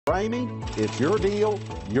Ramey, it's your deal,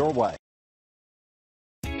 your way.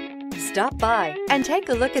 Stop by and take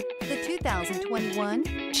a look at the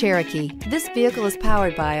 2021 Cherokee. This vehicle is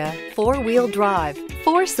powered by a four-wheel drive,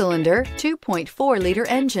 four-cylinder, 2.4-liter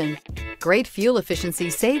engine. Great fuel efficiency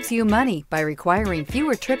saves you money by requiring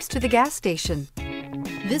fewer trips to the gas station.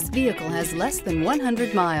 This vehicle has less than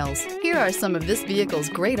 100 miles. Here are some of this vehicle's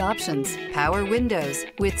great options: power windows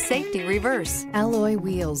with safety reverse, alloy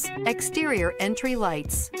wheels, exterior entry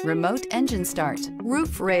lights, remote engine start,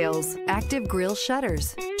 roof rails, active grille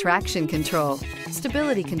shutters, traction control,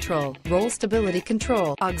 stability control, roll stability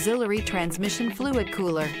control, auxiliary transmission fluid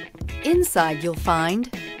cooler. Inside you'll find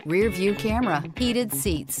rear view camera, heated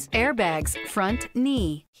seats, airbags, front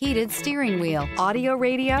knee, heated steering wheel, audio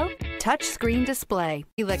radio, touch screen display,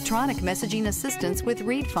 electronic messaging assistance with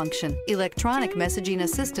read function, electronic messaging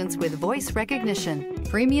assistance with voice recognition,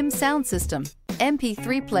 premium sound system,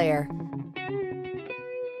 MP3 player.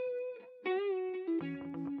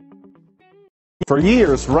 For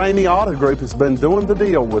years, Ramey Auto Group has been doing the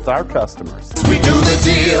deal with our customers. We do the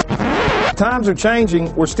deal. Times are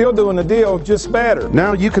changing. We're still doing the deal, just better.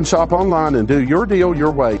 Now you can shop online and do your deal your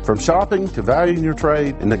way, from shopping to valuing your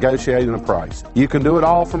trade and negotiating a price. You can do it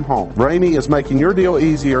all from home. Ramey is making your deal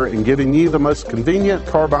easier and giving you the most convenient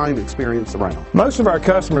car buying experience around. Most of our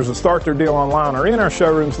customers that start their deal online are in our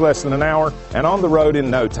showrooms less than an hour and on the road in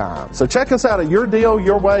no time. So check us out at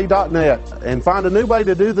yourdealyourway.net and find a new way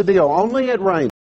to do the deal only at Ramey.